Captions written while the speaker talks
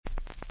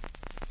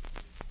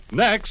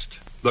Next,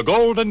 the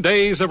golden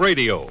days of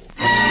radio.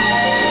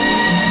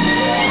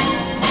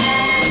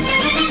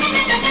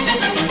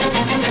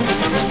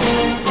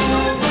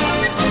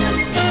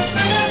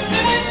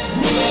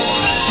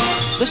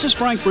 This is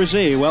Frank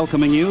Brzee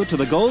welcoming you to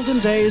the golden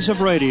days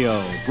of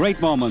radio. Great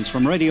moments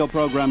from radio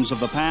programs of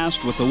the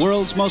past with the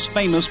world's most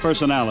famous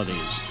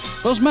personalities.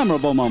 Those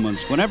memorable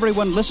moments when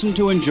everyone listened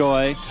to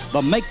enjoy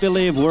the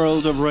make-believe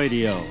world of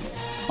radio.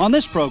 On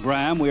this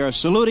program, we are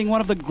saluting one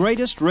of the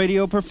greatest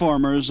radio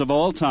performers of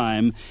all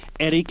time,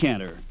 Eddie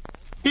Cantor.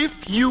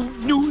 If you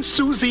knew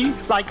Susie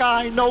like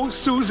I know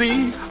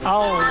Susie,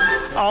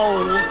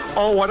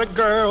 oh, what a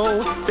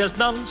girl. There's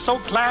none so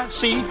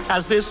classy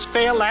as this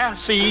fair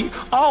lassie.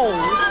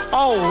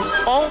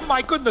 Oh,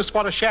 my goodness,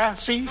 what a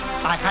chassis.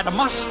 I had a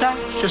mustache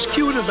as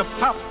cute as a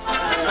pup.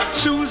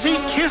 Susie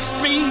kissed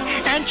me,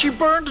 and she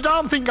burned the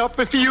darn thing up.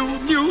 If you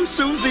knew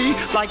Susie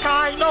like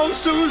I know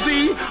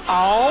Susie,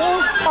 oh,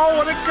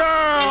 what a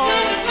girl.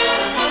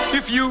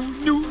 If you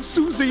knew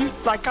Susie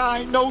like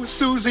I know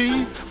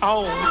Susie,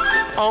 oh,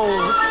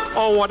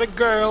 what a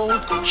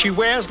girl. She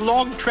wears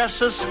long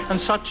tresses and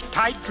such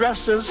tight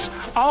dresses.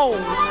 Oh,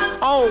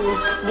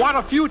 what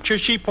a future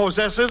she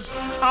possesses.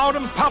 Out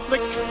in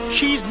public,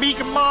 she's meek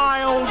and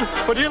mild,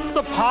 but in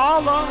the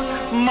parlor,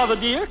 mother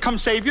dear, come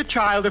save your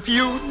child. If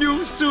you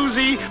knew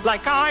Susie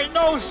like I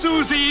know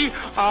Susie,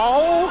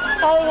 oh,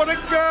 what a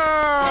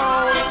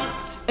girl.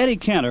 Eddie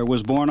Cantor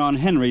was born on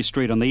Henry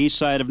Street on the east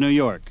side of New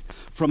York.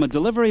 From a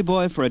delivery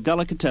boy for a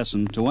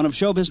delicatessen to one of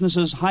show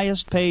business's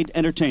highest-paid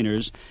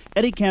entertainers,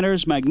 Eddie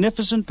Cantor's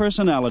magnificent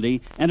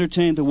personality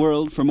entertained the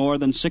world for more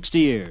than 60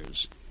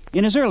 years.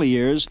 In his early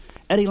years,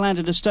 Eddie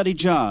landed a steady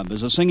job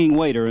as a singing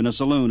waiter in a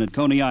saloon at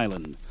Coney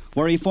Island,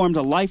 where he formed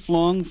a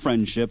lifelong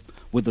friendship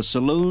with the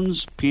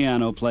saloon's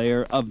piano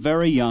player, a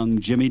very young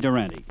Jimmy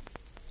Durante.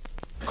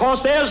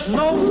 'Cause there's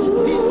no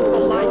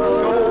people like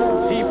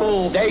show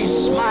people. They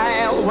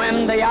smile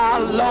when they are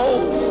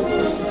low.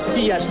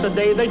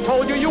 Yesterday they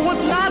told you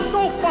would not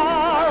go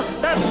far.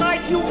 That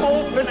night you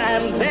open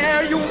and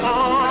there you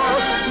are.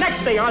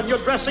 Next day on your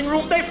dressing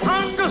room they've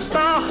hung a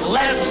star.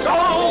 Let's go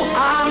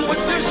on with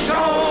the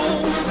show.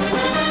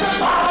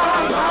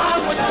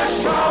 On with the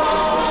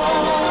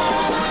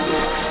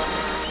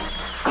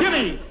show.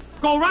 Jimmy,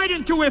 go right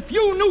into If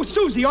You Knew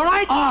Susie, all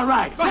right? All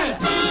right. Go ahead.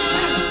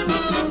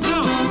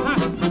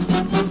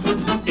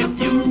 If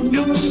you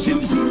knew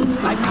Susie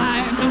like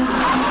I knew.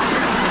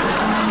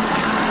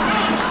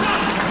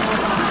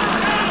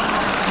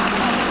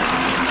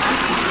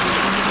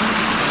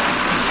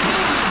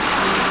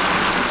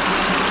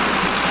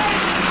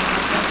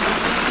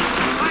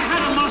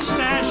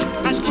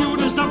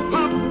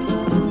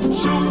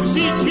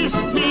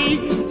 Kissed me,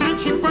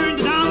 and she burned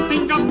it down.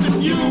 Think up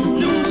if you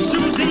knew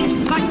Susie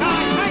like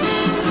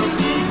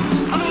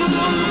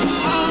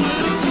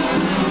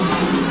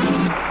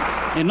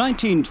In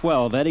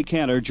 1912, Eddie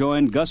Cantor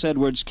joined Gus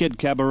Edwards' Kid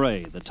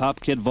Cabaret, the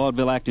top kid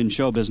vaudeville act in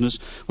show business,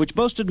 which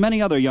boasted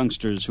many other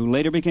youngsters who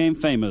later became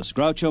famous: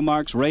 Groucho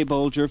Marx, Ray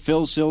Bolger,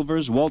 Phil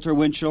Silvers, Walter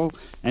Winchell,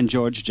 and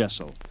George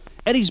Jessel.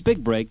 Eddie's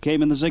big break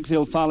came in the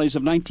Ziegfeld Follies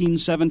of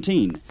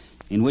 1917,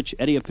 in which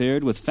Eddie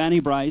appeared with Fanny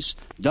Brice,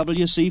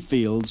 W.C.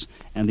 Fields,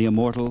 and the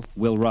immortal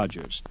Will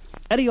Rogers.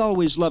 Eddie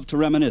always loved to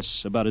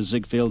reminisce about his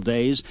Ziegfeld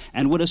days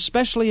and would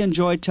especially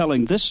enjoy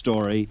telling this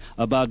story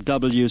about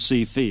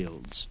W.C.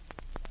 Fields.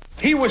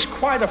 He was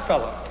quite a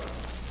fellow.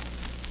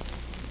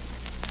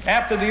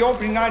 After the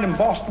opening night in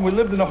Boston, we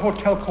lived in a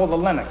hotel called the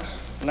Lenox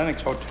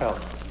Hotel.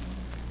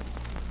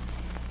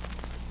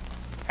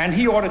 And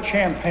he ordered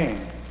champagne.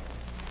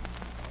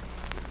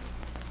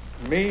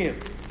 Me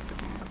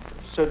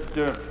said,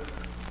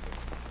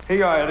 here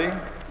you are, Eddie.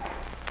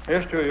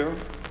 Here's to you.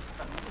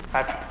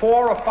 At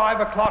 4 or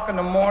 5 o'clock in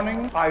the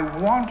morning, I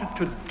wanted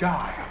to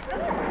die.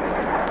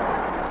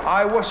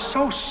 I was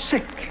so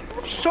sick.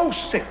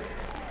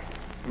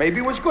 Maybe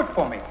it was good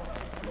for me.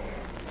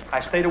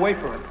 I stayed away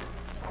from it.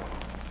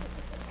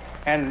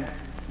 And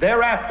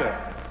thereafter,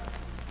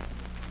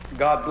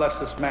 God bless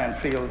this man,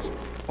 Fields,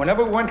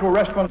 whenever we went to a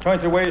restaurant,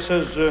 turns away and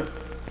says,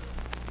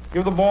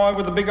 give the boy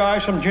with the big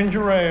eyes some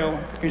ginger ale.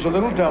 He's a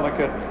little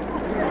delicate.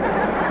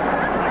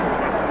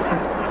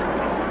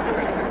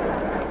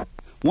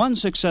 One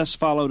success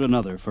followed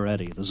another for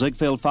Eddie. The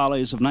Ziegfeld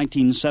Follies of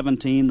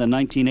 1917, then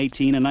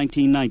 1918, and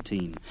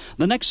 1919.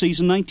 The next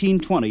season,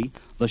 1920,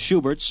 the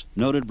Schuberts,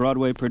 noted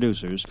Broadway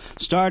producers,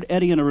 starred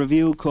Eddie in a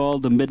revue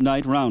called The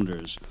Midnight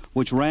Rounders,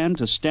 which ran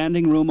to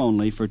standing room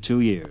only for 2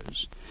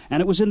 years.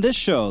 And it was in this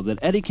show that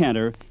Eddie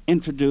Cantor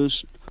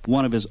introduced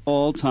one of his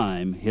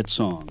all-time hit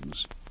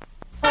songs.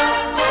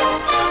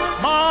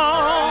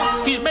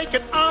 Ma, he's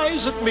making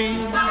eyes at me.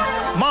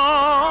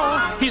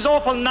 Ma, he's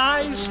awful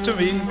nice to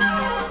me.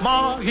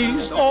 Ma,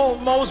 he's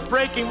almost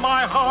breaking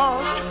my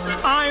heart.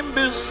 I'm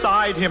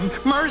beside him.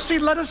 Mercy,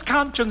 let his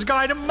conscience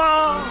guide him.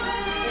 Ma,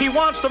 he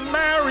wants to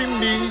marry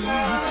me.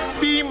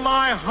 Be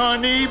my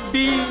honey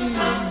bee.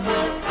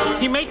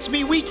 He makes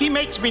me weak, he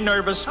makes me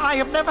nervous. I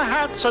have never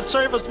had such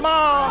service.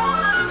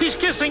 Ma, he's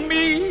kissing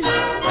me.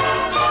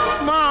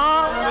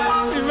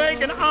 Ma, he's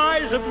making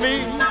eyes at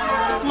me.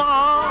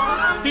 Ma,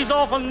 He's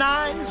awful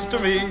nice to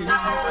me.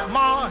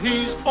 Ma,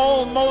 he's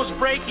almost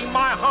breaking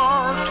my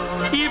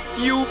heart. If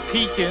you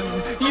peek him,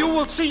 you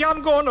will see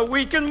I'm going to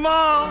weaken.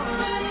 Ma,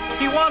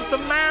 he wants to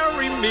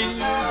marry me,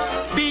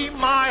 be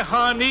my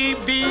honey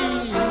bee.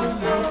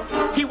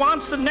 He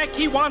wants the neck,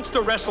 he wants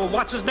to wrestle.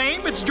 What's his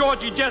name? It's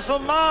Georgie Jessel.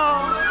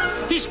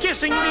 Ma, he's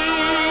kissing me.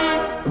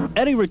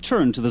 Eddie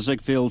returned to the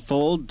Ziegfeld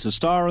fold to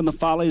star in The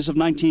Follies of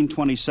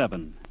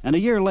 1927, and a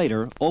year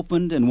later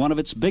opened in one of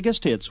its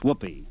biggest hits,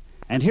 Whoopee.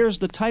 And here's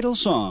the title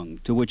song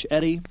to which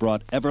Eddie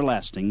brought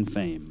everlasting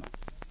fame.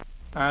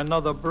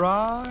 Another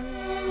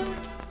bride,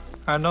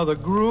 another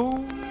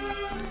groom,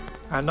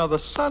 another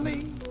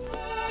sunny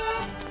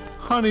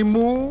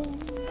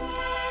honeymoon,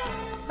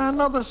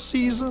 another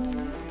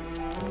season,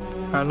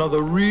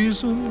 another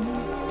reason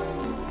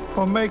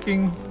for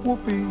making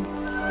whoopee.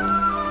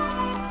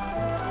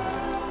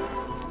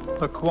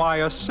 The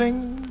choir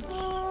sings,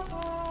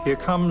 here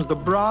comes the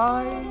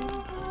bride,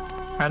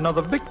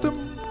 another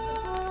victim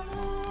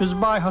is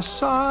by her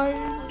side.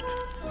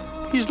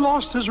 He's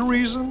lost his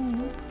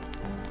reason,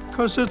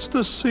 'cause it's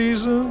the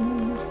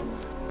season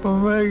for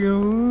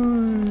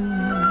making.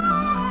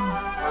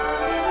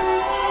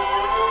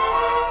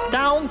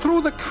 Down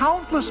through the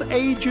countless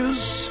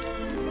ages,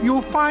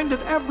 you'll find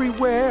it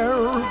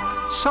everywhere.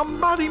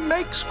 Somebody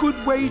makes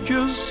good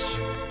wages,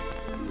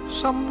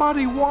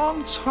 somebody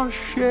wants her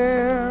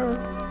share.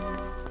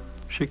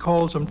 She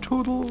calls them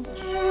toodles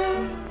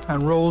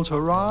and rolls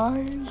her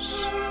eyes.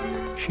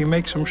 She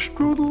makes them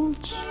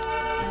strudels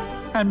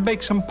and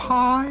bakes them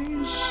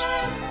pies.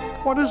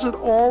 What is it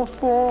all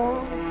for?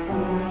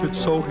 It's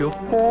so he'll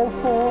fall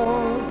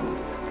for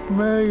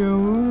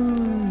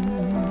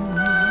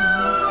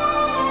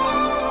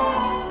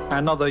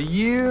another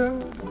year,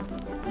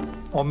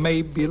 or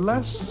maybe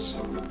less.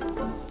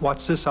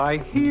 What's this I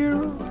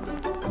hear?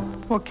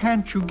 Well,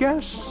 can't you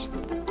guess?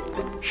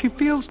 She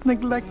feels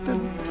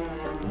neglected,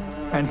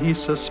 and he's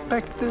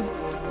suspected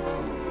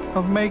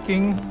of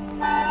making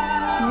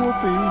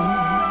whoopee.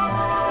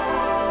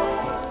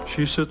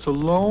 She sits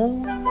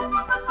alone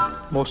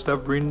most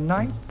every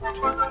night.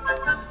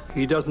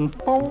 He doesn't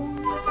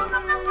phone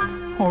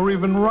or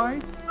even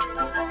write.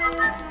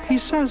 He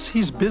says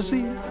he's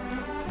busy,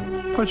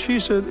 but she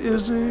said,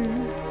 is he?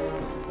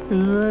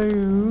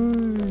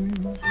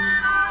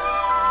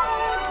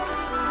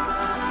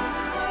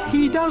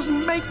 He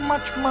doesn't make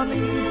much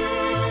money,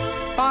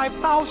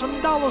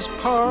 $5,000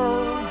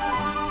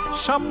 per.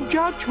 Some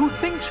judge who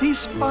thinks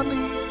he's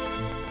funny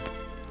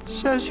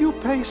says you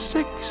pay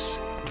 $6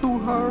 to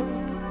her.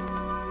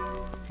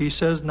 He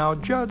says, now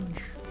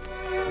judge,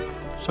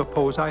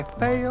 suppose I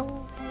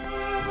fail.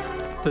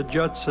 The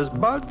judge says,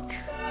 budge,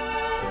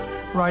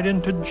 right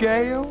into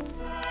jail.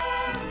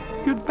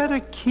 You'd better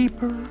keep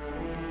her.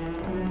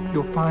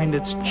 You'll find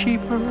it's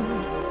cheaper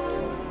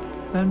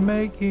than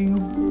making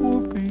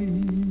whoopee.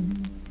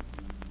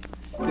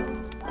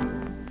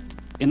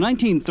 In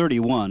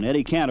 1931,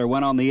 Eddie Cantor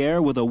went on the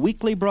air with a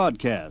weekly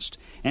broadcast,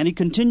 and he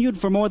continued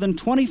for more than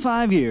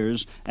 25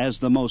 years as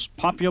the most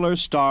popular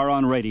star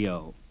on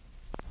radio.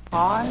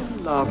 I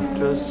love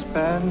to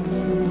spend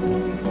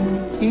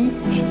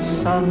each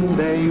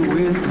Sunday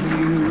with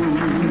you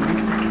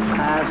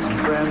as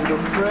friend of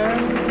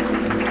friend.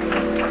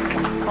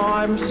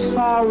 I'm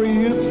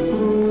sorry it's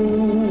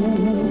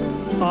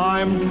through.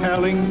 I'm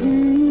telling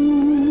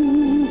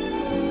you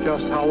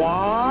just how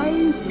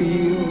I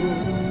feel.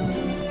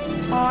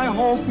 I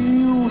hope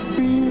you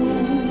feel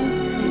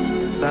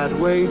that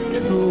way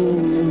too.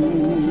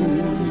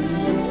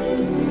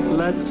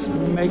 Let's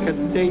make a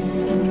date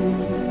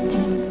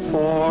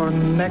for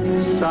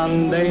next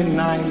Sunday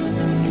night.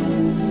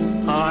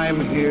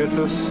 I'm here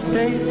to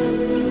state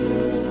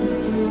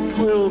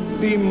 'twill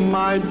be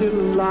my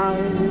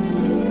delight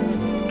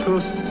to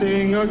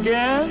sing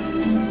again,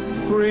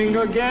 bring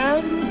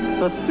again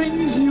the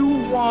things you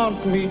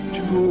want me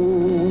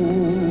to.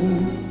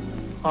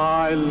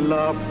 I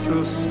love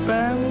to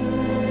spend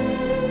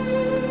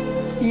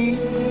each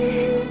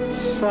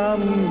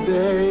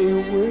Sunday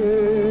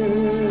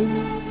with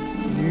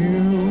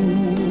you.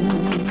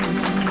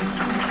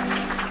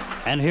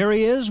 And here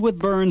he is with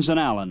Burns and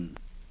Allen.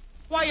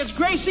 Why, it's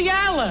Gracie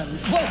Allen.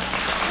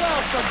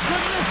 Well, for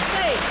goodness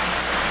sake.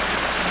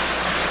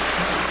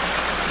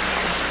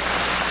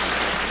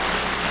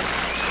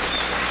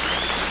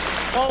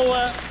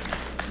 Oh,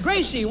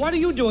 Gracie, what are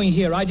you doing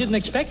here? I didn't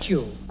expect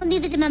you. Well,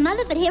 neither did my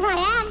mother, but here I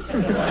am.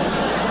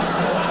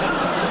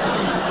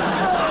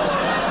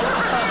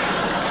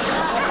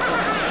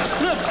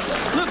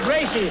 Look,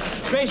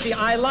 Gracie,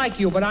 I like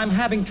you, but I'm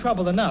having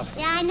trouble enough.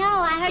 Yeah, I know.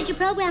 I heard your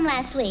program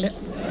last week.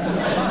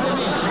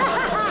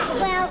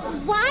 Well,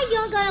 why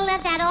you're going to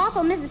let that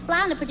awful Mrs.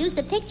 Flounder produce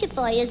the picture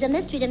for you is a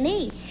mystery to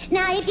me.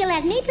 Now, if you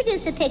let me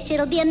produce the picture,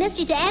 it'll be a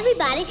mystery to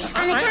everybody.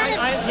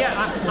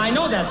 I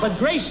know that, but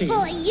Gracie...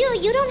 Well,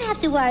 you don't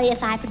have to worry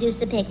if I produce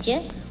the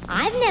picture.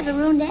 I've never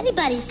ruined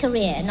anybody's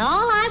career, and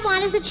all I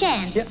want is a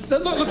chance. Yeah,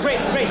 look,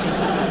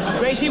 Gracie.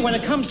 Gracie, when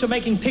it comes to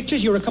making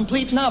pictures, you're a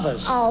complete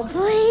novice. Oh,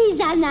 please,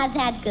 I'm not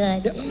that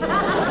good.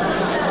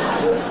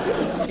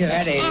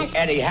 Yeah.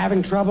 Eddie,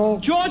 having trouble?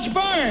 George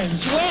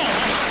Burns. Well,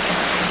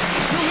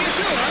 you here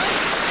too,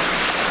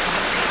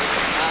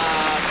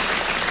 huh?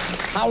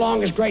 How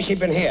long has Gracie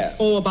been here?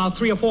 Oh, about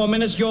 3 or 4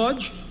 minutes,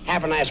 George.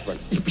 Have an aspirin.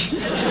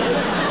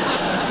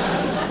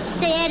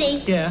 Say,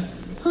 Eddie. Yeah.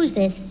 Who's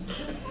this?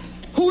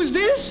 Who is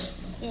this?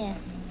 Yeah.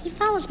 He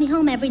follows me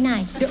home every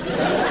night. Gracie,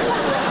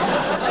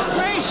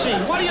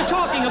 what are you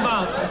talking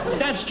about?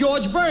 That's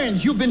George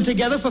Burns. You've been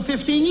together for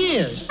 15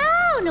 years.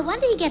 Oh, no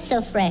wonder he gets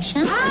so fresh,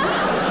 huh?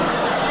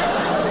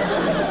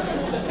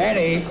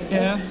 Eddie.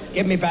 Yeah?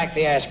 Give me back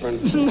the aspirin.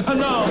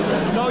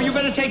 No, you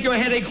better take your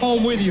headache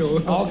home with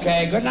you.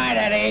 Okay, good night,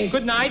 Eddie.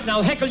 Good night, and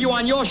I'll heckle you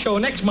on your show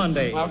next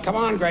Monday. Well, come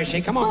on, Gracie,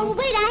 come on. Oh,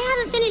 wait, I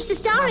haven't finished the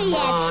story yet.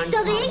 on,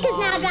 So the ink is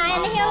now dry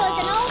and the hero's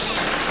an old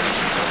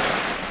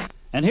man.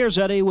 And here's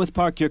Eddie with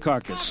Park Your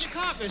Carcass.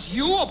 Carcass,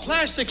 you a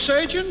plastic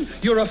surgeon?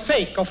 You're a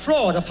fake, a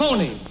fraud, a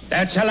phony.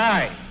 That's a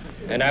lie,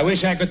 and I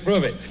wish I could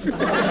prove it.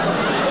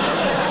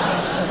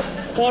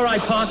 All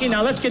right, Parky,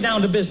 now let's get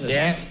down to business.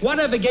 Yeah?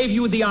 Whatever gave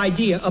you the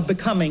idea of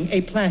becoming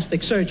a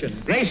plastic surgeon?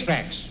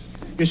 Racetracks.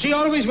 You see,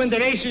 always when the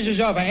races is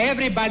over,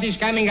 everybody's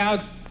coming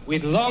out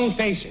with long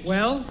faces.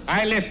 Well?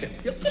 I lift it.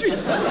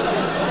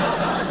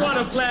 What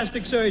a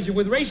plastic surgeon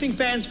with racing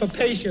fans for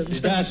patients.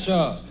 Is that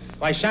so?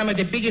 Why, some of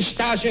the biggest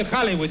stars in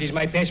Hollywood is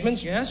my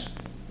patients. Yes?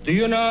 Do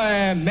you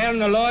know Mel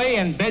Naloy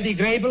and Betty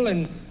Grable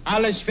and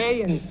Alice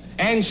Faye and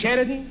Ann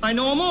Sheridan? I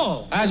know them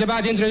all. How's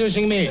about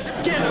introducing me?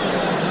 Get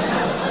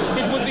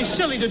it would be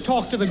silly to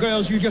talk to the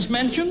girls you just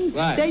mentioned.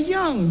 Right. They're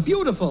young,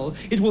 beautiful.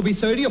 It will be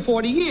 30 or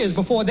 40 years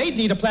before they'd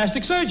need a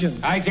plastic surgeon.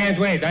 I can't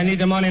wait. I need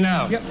the money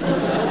now. Yep.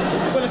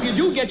 Well, if you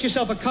do get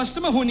yourself a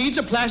customer who needs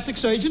a plastic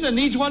surgeon and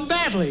needs one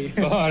badly.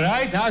 All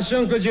right. How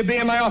soon could you be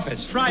in my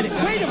office? Friday.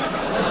 Wait a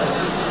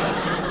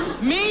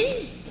minute.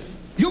 Me?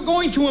 You're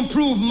going to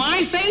improve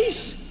my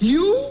face?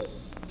 You?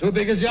 Too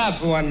big a job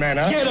for one man,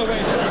 huh? Get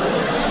away.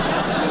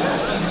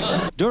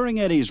 During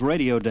Eddie's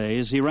radio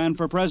days, he ran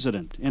for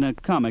president, in a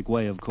comic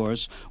way, of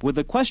course, with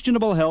the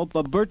questionable help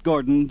of Bert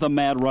Gordon, the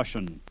Mad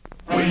Russian.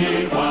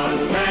 We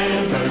want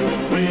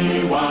Cantor,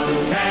 we want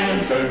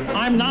Cantor.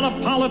 I'm not a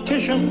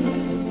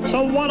politician,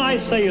 so what I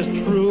say is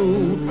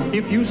true.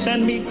 If you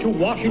send me to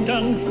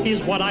Washington,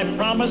 here's what I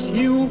promise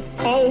you.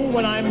 Oh,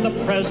 when I'm the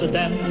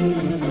president,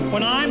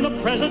 when I'm the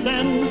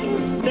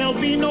president, there'll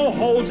be no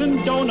holes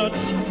in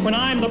donuts when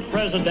I'm the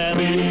president.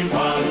 We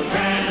want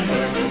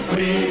Cantor,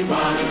 we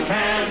want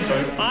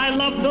Cantor. I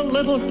love the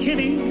little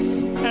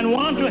kiddies and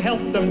want to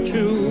help them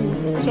too.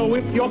 So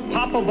if your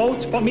papa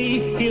votes for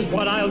me, here's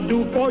what I'll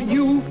do for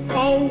you.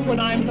 Oh, when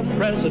I'm the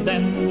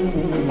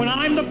president, when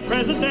I'm the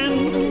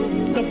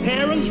president, the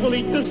parents will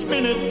eat the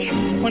spinach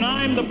when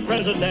I'm the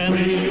president.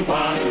 We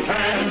want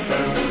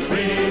Cantor,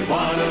 we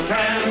want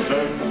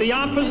Cantor. The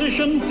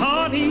opposition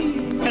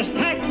party has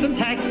taxed and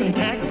taxed and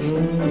taxed.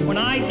 When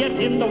I get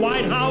in the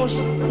White House,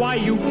 why,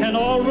 you can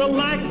all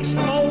relax.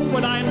 Oh,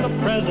 when I'm the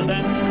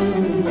president,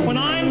 when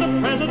I'm the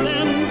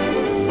president,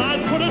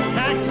 I'll put a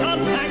tax on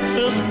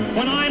taxes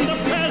when I'm the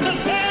president.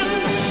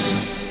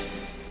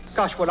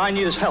 Gosh, what I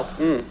need is help.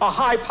 A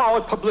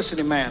high-powered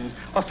publicity man.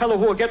 A fellow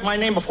who will get my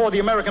name before the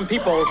American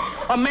people.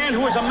 A man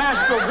who is a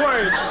master of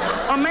words.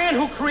 A man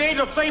who created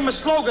a famous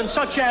slogan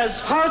such as,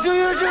 "How do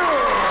you do?"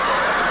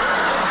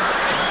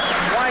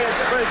 Why,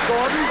 it's Bert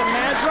Gordon, the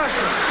Mad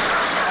Russian.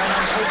 And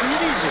I'm taking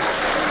it easy.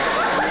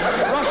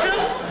 Russian?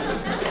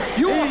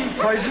 You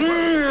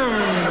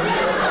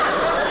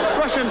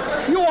Russian,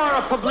 you are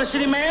a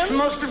publicity man?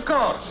 Most of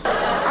course.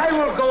 I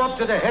will go up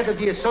to the head of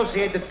the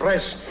Associated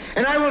Press,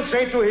 and I will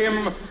say to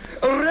him,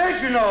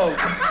 "Reginald."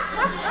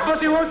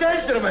 But he won't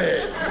answer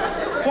me.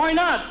 Why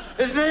not?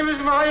 His name is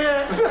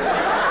Meyer.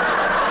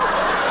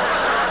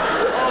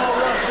 Oh,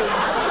 Russian.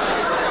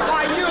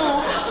 Why,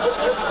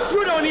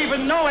 you don't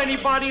even know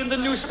anybody in the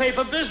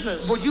newspaper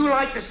business. Would you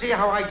like to see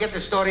how I get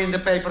the story in the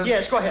paper?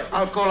 Yes, go ahead.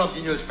 I'll call up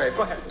the newspaper.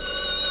 Go ahead.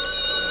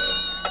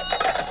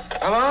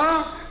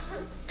 Hello?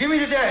 Give me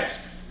the desk.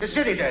 The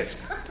city desk.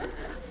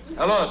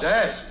 Hello,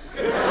 desk.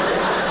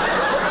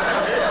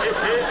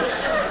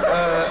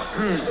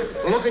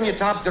 Look in your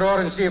top drawer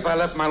and see if I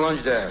left my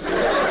lunch there.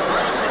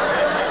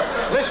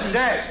 Listen,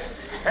 desk.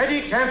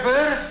 Eddie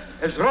Camper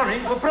is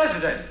running for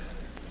president.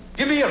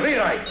 Give me a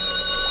rewrite.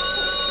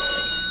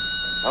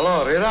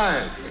 Hello,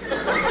 rewrite.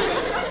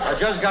 I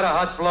just got a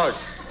hot flush.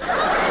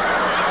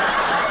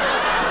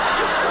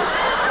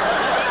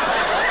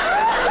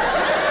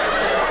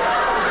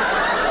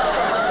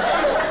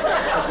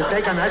 I should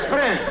take an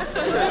aspirin.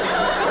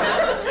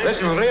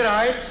 Listen,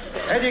 rewrite.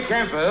 Eddie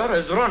Camper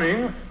is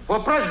running for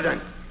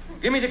president.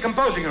 Give me the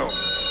composing room.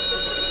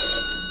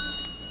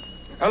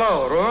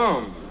 Hello,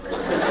 room.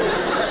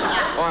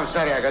 Oh, I'm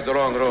sorry, I got the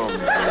wrong room.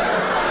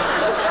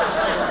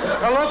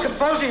 Hello,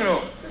 composing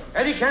room.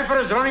 Eddie Camper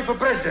is running for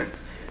president.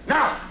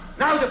 Now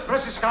the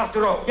press is start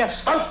to roll.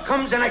 Yes. Out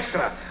comes an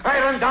extra. I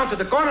run down to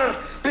the corner,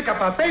 pick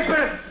up a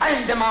paper,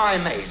 and am I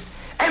amazed?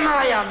 Am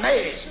I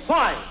amazed?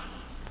 Why?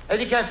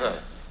 Eddie Camper,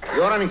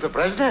 you're running for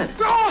president?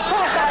 Oh, of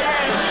course I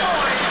am.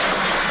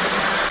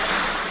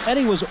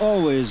 Eddie was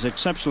always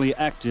exceptionally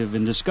active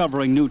in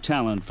discovering new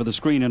talent for the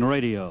screen and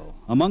radio.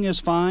 Among his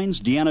finds,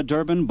 Deanna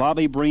Durbin,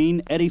 Bobby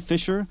Breen, Eddie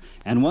Fisher,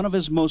 and one of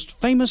his most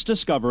famous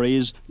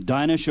discoveries,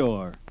 Dinah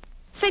Shore.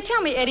 Say,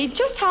 tell me, Eddie,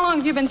 just how long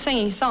have you been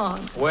singing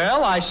songs?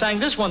 Well, I sang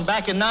this one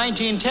back in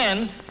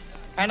 1910,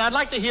 and I'd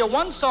like to hear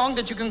one song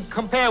that you can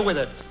compare with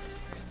it.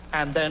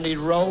 And then he'd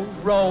row,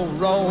 row,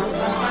 row.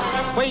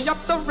 Way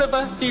up the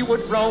river he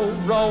would row,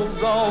 row,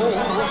 row.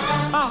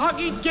 A hug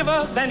he'd give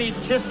her, then he'd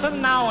kiss her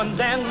now and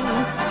then.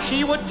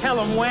 She would tell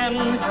him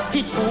when.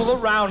 He'd fool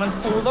around, and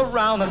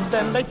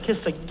then they'd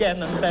kiss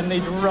again, and then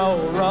he'd row,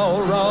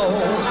 row, row.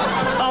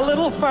 A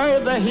little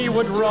further he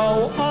would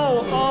row,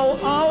 oh, oh,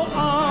 oh,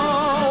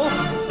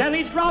 oh. Then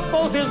he'd drop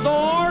both his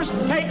oars,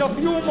 take a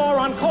few more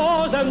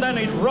encores, and then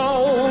he'd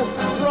row,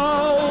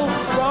 row,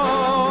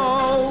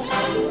 row.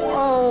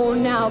 Oh,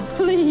 now,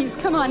 please,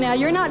 come on now.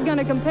 You're not going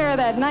to compare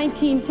that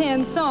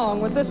 1910 song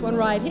with this one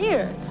right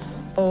here.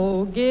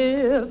 Oh,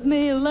 give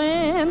me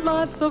land,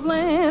 lots of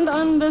land,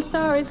 under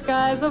starry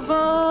skies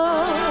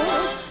above.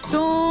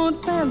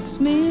 Don't fence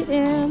me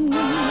in.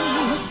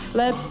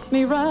 Let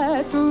me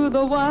ride through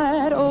the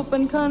wide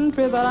open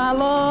country that I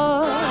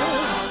love.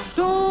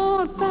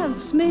 Don't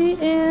fence me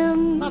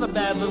in. Not a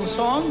bad little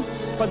song.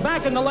 But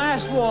back in the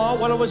last war,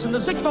 when it was in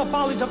the Ziegfeld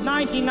Follies of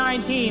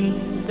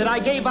 1919 that I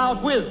gave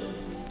out with,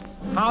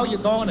 how you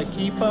gonna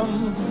keep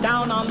 'em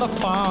down on the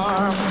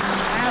farm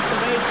after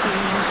they've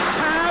seen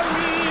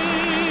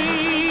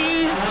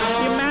Harry?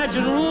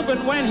 Imagine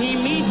Reuben when he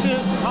meets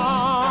his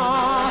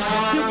car.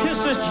 You kiss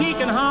his cheek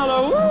and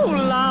holler, ooh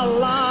la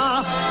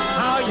la.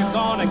 How you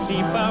gonna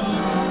keep 'em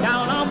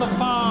down on the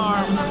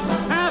farm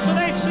after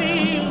they've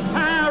seen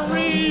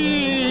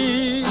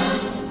Harry?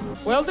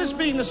 Well, this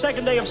being the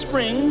second day of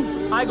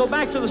spring, I go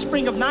back to the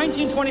spring of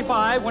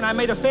 1925 when I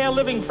made a fair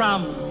living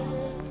from.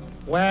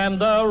 When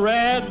the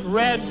red,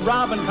 red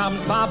robin comes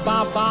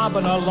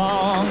bob-bob-bobbing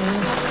along,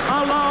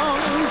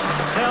 along,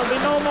 there'll be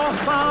no more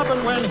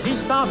sobbing when he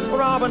stops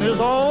throbbing his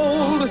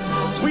old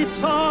sweet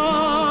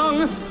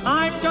song.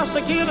 I'm just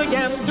a kid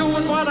again,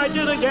 doing what I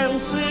did again,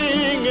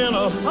 singing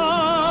a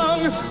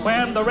song.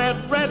 When the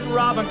red, red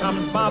robin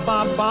comes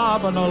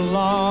bob-bob-bobbing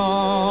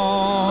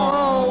along.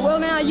 Oh, well,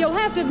 now, you'll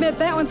have to admit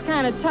that one's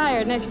kind of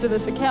tired next to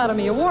this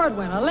Academy Award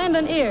winner. Lend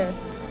an ear.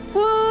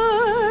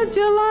 Would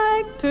you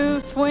like to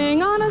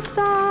swing on a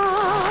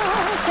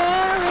star,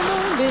 carry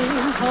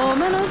moonbeams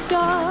home in a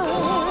jar,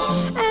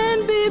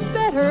 and be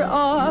better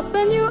off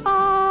than you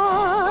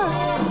are?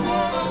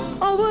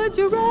 Or would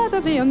you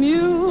rather be a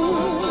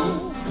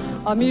mule?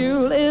 A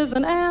mule is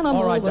an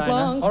animal. All right, with Dinah.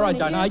 long All right,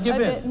 Dinah, I give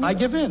in. I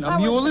give in. A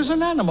mule is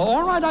an animal.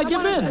 All right, I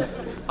give in.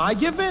 I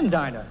give in,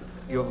 Dinah.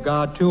 You've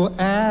got to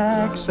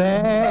accentuate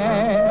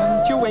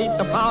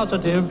the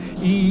positive,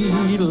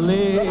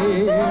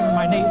 eliminate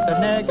the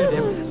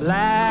negative,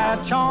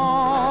 latch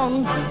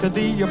on to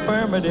the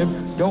affirmative.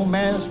 Don't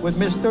mess with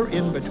Mr.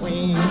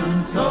 In-Between.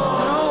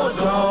 No,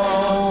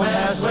 don't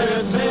mess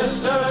with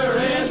Mr.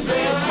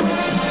 In-Between.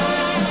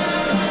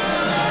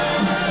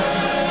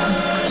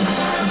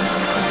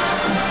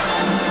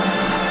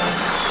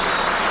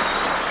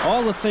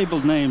 All the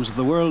fabled names of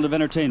the world of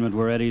entertainment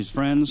were Eddie's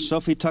friends.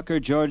 Sophie Tucker,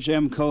 George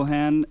M.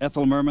 Cohan,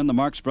 Ethel Merman, the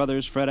Marx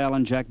Brothers, Fred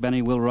Allen, Jack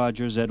Benny, Will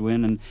Rogers, Ed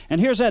Wynn. And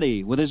here's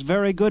Eddie with his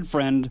very good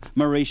friend,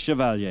 Maurice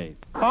Chevalier.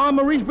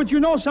 Maurice, but you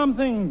know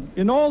something?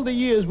 In all the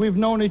years we've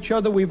known each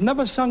other, we've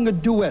never sung a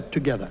duet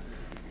together.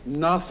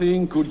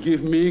 Nothing could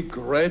give me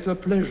greater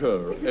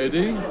pleasure,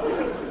 Eddie.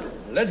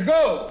 Let's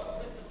go!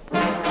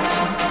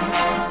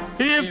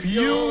 If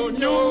you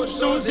knew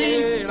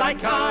Susie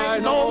like I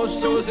know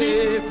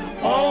Susie,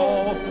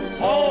 oh,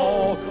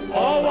 oh,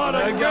 oh, what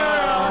a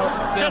girl.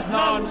 There's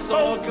none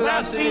so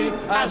classy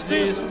as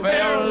this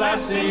fair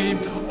lassie.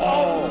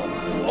 Oh,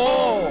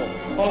 oh,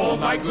 oh,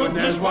 my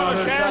goodness, what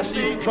a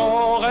chassis.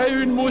 J'aurais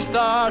une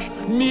moustache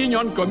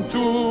mignonne comme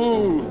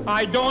tout.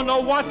 I don't know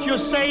what you're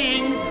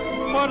saying,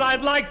 but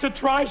I'd like to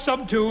try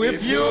some too.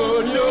 If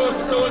you knew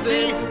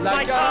Susie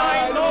like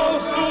I know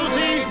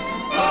Susie,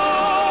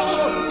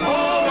 oh,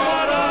 oh,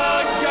 what a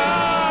girl.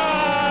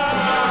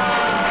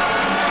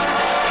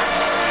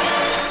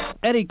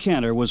 Eddie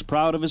Cantor was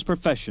proud of his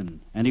profession,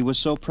 and he was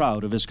so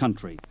proud of his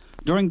country.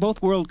 During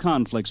both world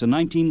conflicts in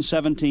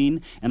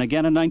 1917 and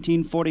again in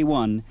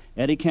 1941,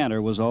 Eddie Cantor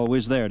was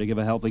always there to give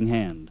a helping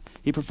hand.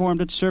 He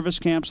performed at service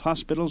camps,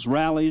 hospitals,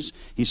 rallies.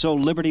 He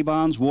sold Liberty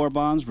bonds, war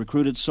bonds,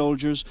 recruited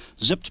soldiers,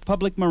 zipped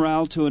public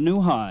morale to a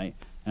new high,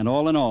 and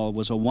all in all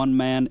was a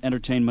one-man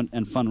entertainment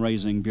and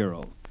fundraising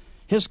bureau.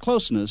 His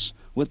closeness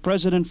with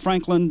President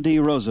Franklin D.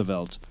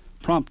 Roosevelt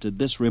prompted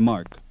this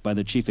remark by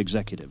the chief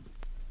executive.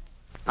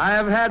 I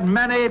have had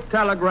many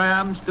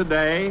telegrams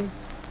today,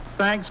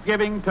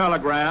 Thanksgiving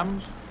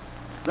telegrams.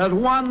 There's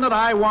one that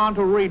I want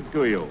to read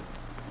to you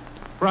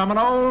from an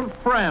old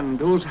friend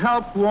who's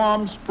helped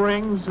Warm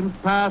Springs in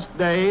past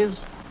days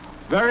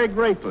very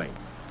greatly.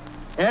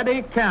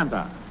 Eddie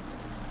Cantor,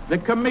 the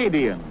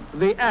comedian,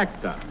 the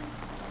actor.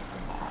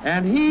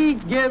 And he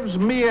gives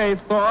me a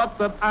thought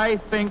that I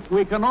think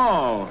we can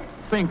all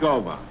think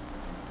over.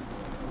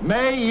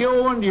 May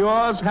you and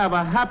yours have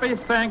a happy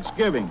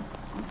Thanksgiving.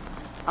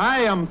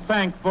 I am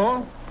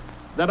thankful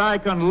that I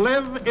can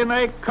live in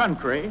a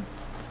country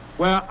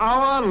where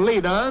our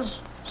leaders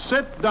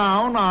sit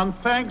down on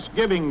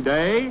Thanksgiving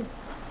Day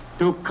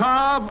to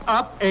carve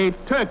up a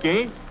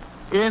turkey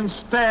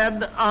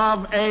instead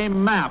of a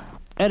map.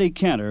 Eddie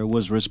Cantor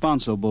was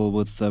responsible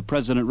with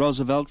President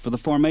Roosevelt for the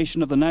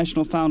formation of the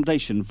National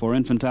Foundation for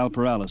Infantile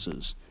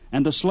Paralysis.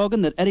 And the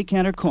slogan that Eddie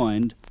Cantor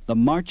coined, the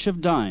March of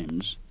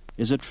Dimes,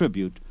 is a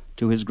tribute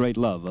to his great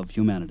love of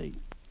humanity.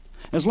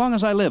 As long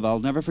as I live, I'll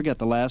never forget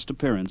the last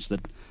appearance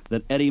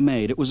that Eddie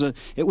made. It was a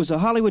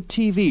Hollywood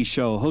TV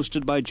show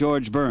hosted by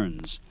George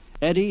Burns.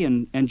 Eddie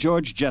and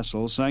George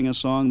Jessel sang a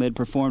song they'd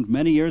performed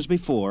many years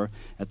before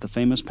at the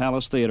famous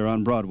Palace Theater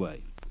on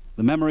Broadway.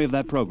 The memory of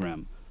that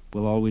program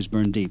will always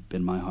burn deep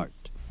in my heart.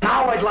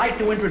 Now I'd like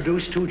to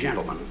introduce two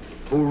gentlemen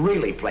who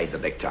really played the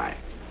big time,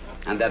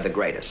 and they're the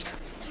greatest.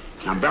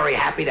 And I'm very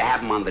happy to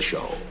have them on the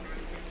show.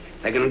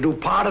 They're going to do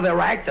part of their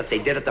act that they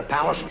did at the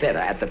Palace Theater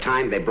at the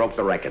time they broke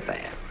the record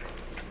there.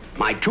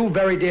 My two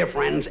very dear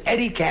friends,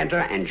 Eddie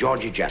Cantor and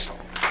Georgie Jessel.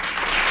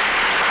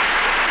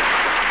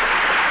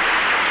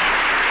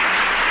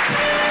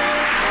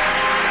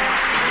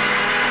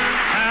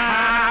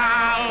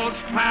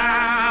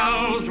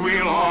 Pals,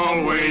 we'll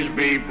always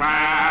be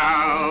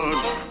pals.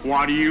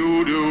 What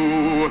you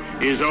do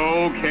is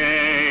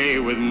okay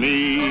with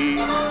me.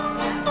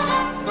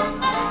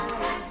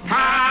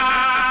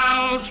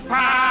 Pals,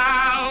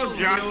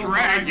 just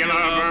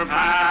regular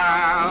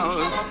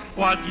pals.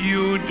 What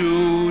you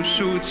do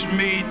suits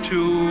me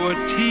to a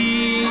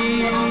T.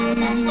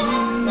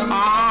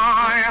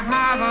 I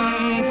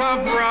haven't a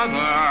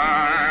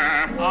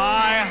brother,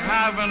 I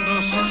haven't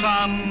a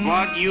son,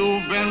 but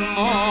you've been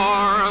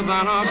more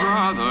than a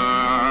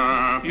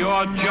brother.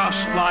 You're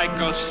just like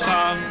a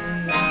son.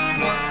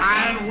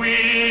 And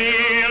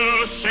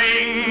we'll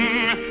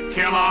sing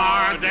till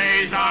our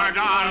days are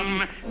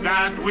done,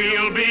 that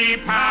we'll be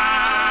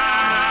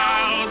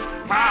pals,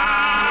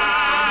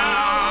 pals,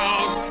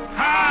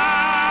 pals.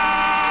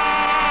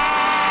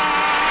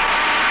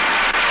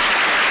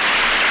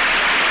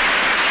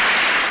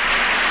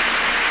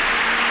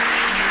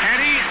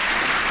 Eddie,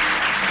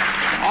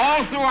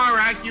 all through our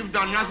act, you've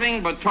done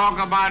nothing but talk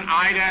about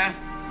Ida,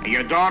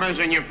 your daughters,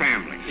 and your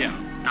family. Yeah.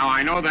 Now,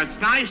 I know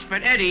that's nice,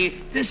 but, Eddie,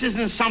 this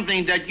isn't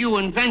something that you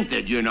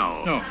invented, you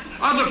know. No.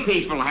 Other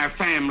people have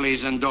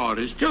families and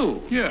daughters,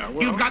 too. Yeah,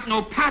 well... You've got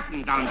no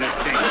patent on this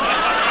thing.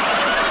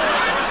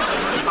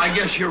 I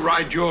guess you're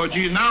right,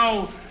 Georgie.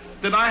 Now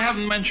that I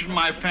haven't mentioned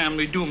my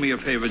family, do me a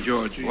favor,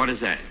 Georgie. What is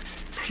that?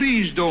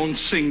 Please don't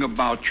sing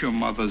about your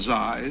mother's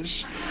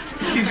eyes.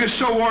 You get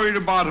so worried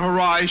about her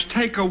eyes,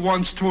 take her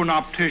once to an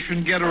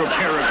optician, get her a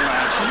pair of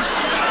glasses.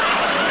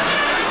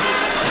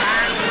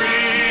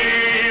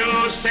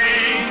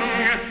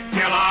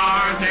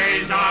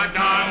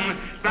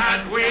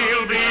 That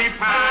we'll be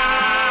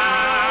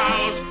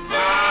pals,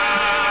 pals,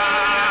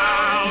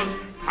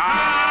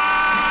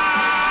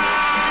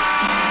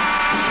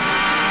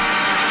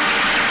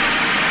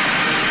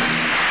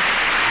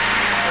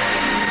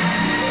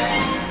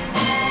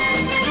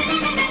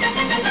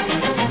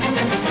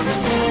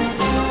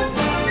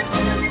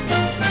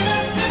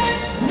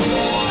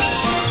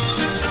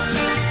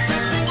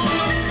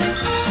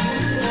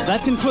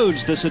 That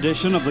concludes this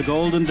edition of the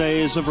Golden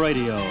Days of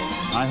Radio.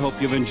 I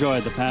hope you've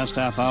enjoyed the past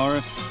half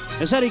hour.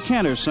 As Eddie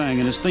Cantor sang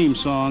in his theme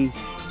song,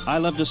 I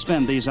love to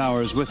spend these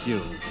hours with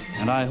you,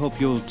 and I hope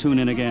you'll tune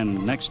in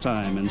again next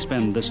time and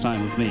spend this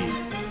time with me.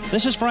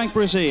 This is Frank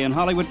Brzee in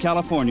Hollywood,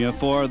 California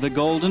for the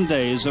Golden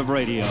Days of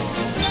Radio.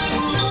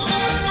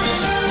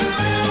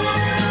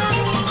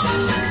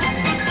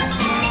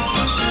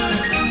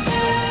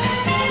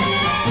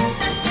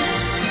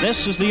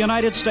 This is the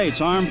United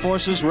States Armed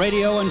Forces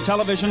Radio and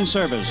Television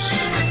Service.